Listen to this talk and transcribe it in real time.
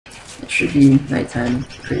It should be nighttime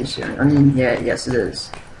pretty soon. I mean, yeah, yes it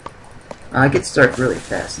is. It gets dark really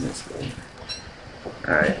fast in this game.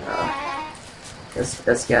 Alright,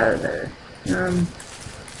 let's get out of there.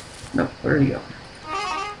 No, where are you going?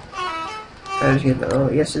 Oh,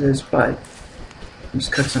 yes it is, but let's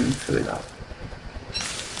cook some food up.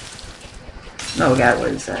 Oh god, what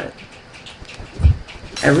is that?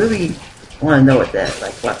 I really want to know what that,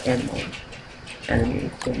 like, what enemy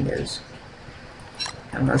thing is.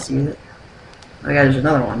 I'm not seeing it. Oh god, there's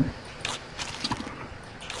another one.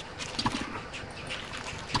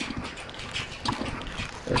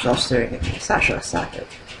 There's all staring at me. Sasha, stop it.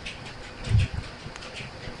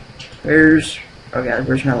 Where's... oh god,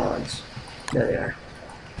 where's my logs? There they are.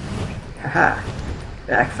 Haha.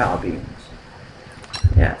 Back foul beams.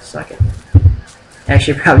 Yeah, suck it.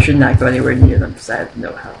 Actually, I probably should not go anywhere near them because I have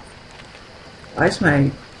no health. Why is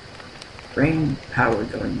my brain power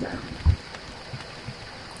going down?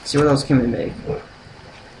 See what else can we make?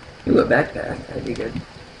 Ooh, a backpack. That'd be good.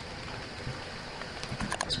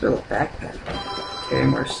 Let's build a backpack. Carry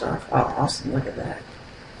more stuff. Oh, awesome. Look at that.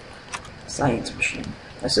 Science machine.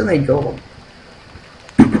 I still need gold.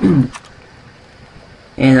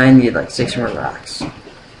 And I need like 6 more rocks.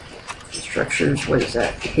 Structures. What is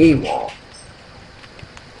that? Hay wall.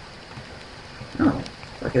 Oh,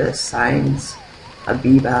 look at this. Signs. A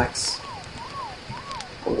bee box.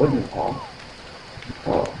 A wooden wall.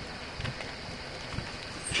 Oh.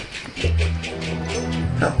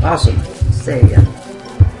 Oh, awesome. Stay again.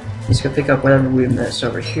 Let's go pick up whatever we missed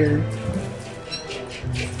over here.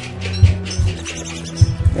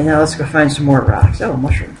 And now let's go find some more rocks. Oh, a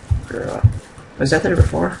mushroom. Was that there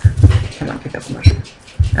before? Come on, pick up the mushroom.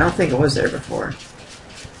 I don't think it was there before.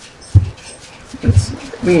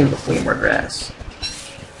 We need way more grass.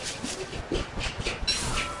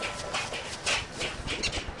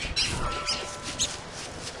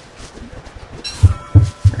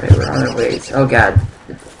 Alright, we're on our way. Oh god.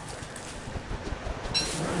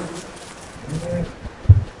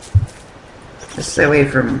 Let's stay away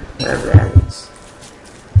from whatever that is.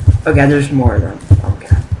 Oh god, there's more of them. Oh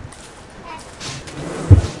god.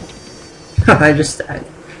 I just died.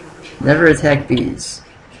 Never attack bees.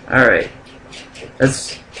 Alright.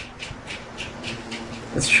 Let's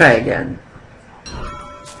try again.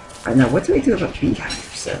 Alright, now what do we do about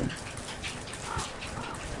beehives then?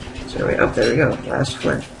 So wait, oh, there we go. Last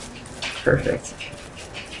flint. Perfect.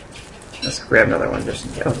 Let's grab another one just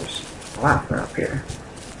in case. Oh, there's a lot from up here.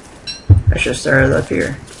 I should have started up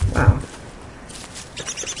here. Wow.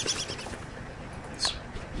 Let's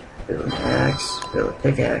build an axe, build a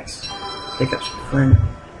pickaxe, pick up some flint,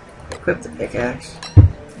 equip the pickaxe.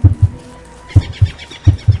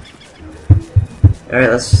 Alright,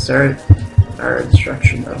 let's start our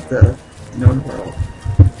destruction of the known world.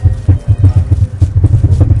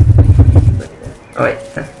 Oh wait.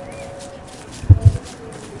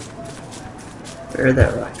 Where did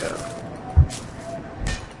that rock go?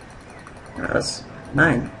 Oh, that's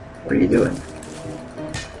mine. What are you doing?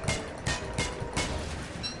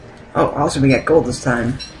 Oh, also we got gold this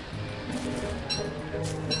time.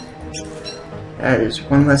 That is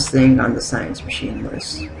one less thing on the science machine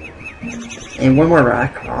list. And one more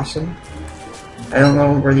rock. Awesome. I don't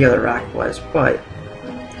know where the other rock was, but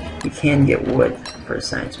you can get wood for a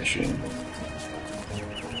science machine.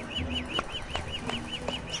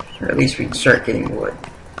 Or at least we can start getting wood.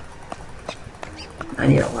 I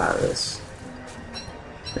need a lot of this.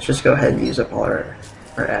 Let's just go ahead and use up all our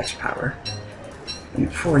axe power. And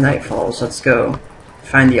before night falls, let's go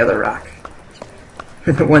find the other rock.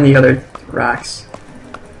 One of the other rocks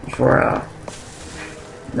before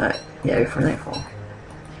before nightfall.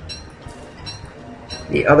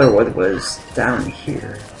 The other wood was down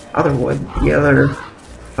here. Other wood, the other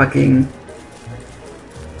fucking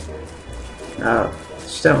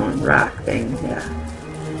stone rock thing, yeah.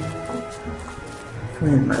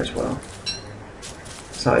 Might as well.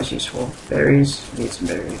 It's always useful. Berries, need some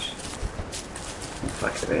berries.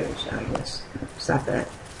 Fuck the berries, I guess. Stop that.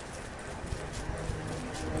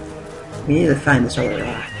 We need to find this other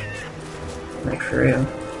rock. Like for real.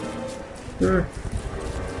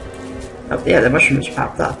 Oh yeah, the mushroom just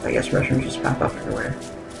popped up. I guess mushrooms just pop up everywhere.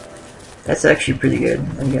 That's actually pretty good,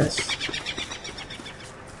 I guess.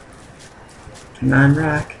 Come on,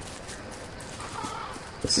 rock.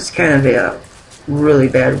 This is kind of a really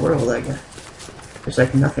bad world, I guess. There's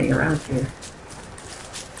like nothing around here.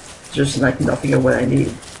 Just like nothing of what I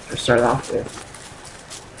need to start off with.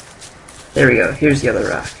 There we go. Here's the other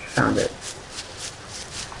rock. Found it.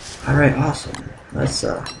 Alright, awesome. Let's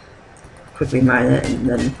quickly mine it and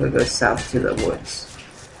then we'll go south to the woods.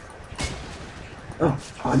 Oh,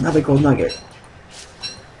 another gold nugget.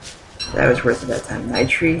 That was worth it that time.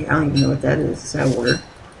 Nitrate? I don't even know what that is. Is that a word?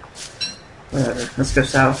 Whatever. Let's go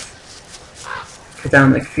south. Cut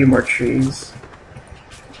down like a few more trees.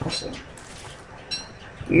 Awesome.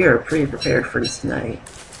 We are pretty prepared for this tonight.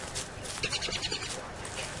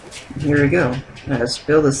 Here we go. Now let's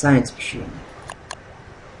build a science machine.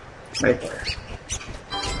 Right there.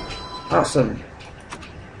 Awesome.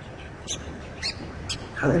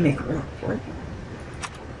 How do they make rope? What?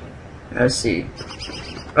 Let's see.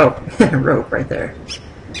 Oh, rope right there.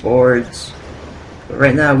 Boards. But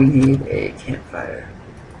right now we need a campfire.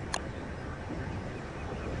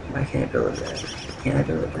 Why can't I build it there? Can't I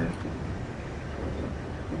build it there?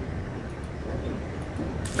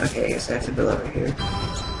 Okay, I guess I have to build over here.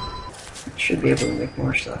 Should be able to make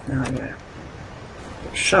more stuff now. I got a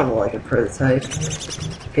shovel like a prototype.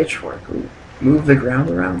 Pitchfork. Ooh. Move the ground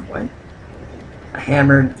around. What? A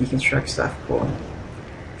hammer. Deconstruct stuff. Cool.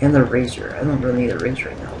 And the razor. I don't really need a razor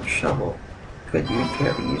right now. A shovel could be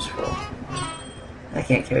fairly useful. I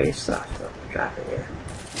can't carry stuff, so drop it here.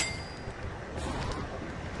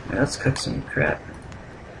 Alright, let's cook some crap.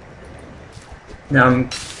 Now,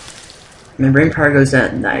 my brain power goes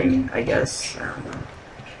at night, I guess. I don't know.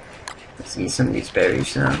 Let's eat some of these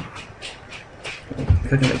berries now.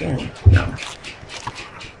 Cook them again. No.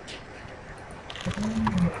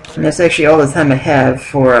 And that's actually all the time I have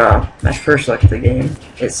for my first look at the game.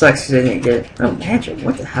 It sucks because I didn't get... Oh, magic.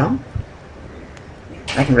 What the hell?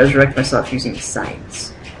 I can resurrect myself using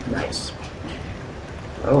science. Nice.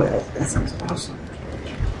 Oh, that sounds awesome.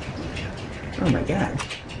 Oh my god.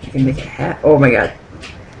 I can make a hat. Oh my god.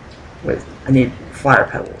 Wait, I need flower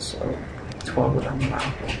petals. So 12 of them.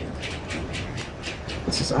 Wow.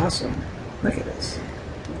 This is awesome. Look at this.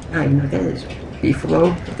 I don't even know what that is.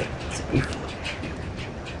 Beefalo? It's a beefalo.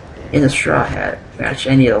 In a straw hat.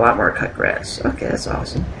 Actually, I need a lot more cut grass. Okay, that's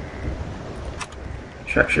awesome.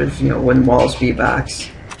 Structures, you know, wooden walls, V-box.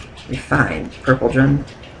 Refined. Purple gem.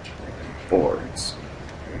 Boards.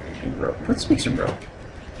 And rope. Let's make some rope.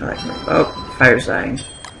 I like rope. Oh, fire's dying.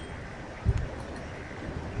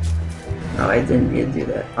 Oh, I didn't need to do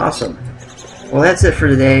that. Awesome. Well, that's it for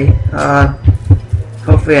today.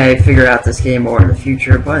 Hopefully I figure out this game more in the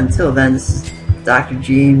future, but until then, this is Dr.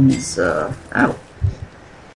 James, out.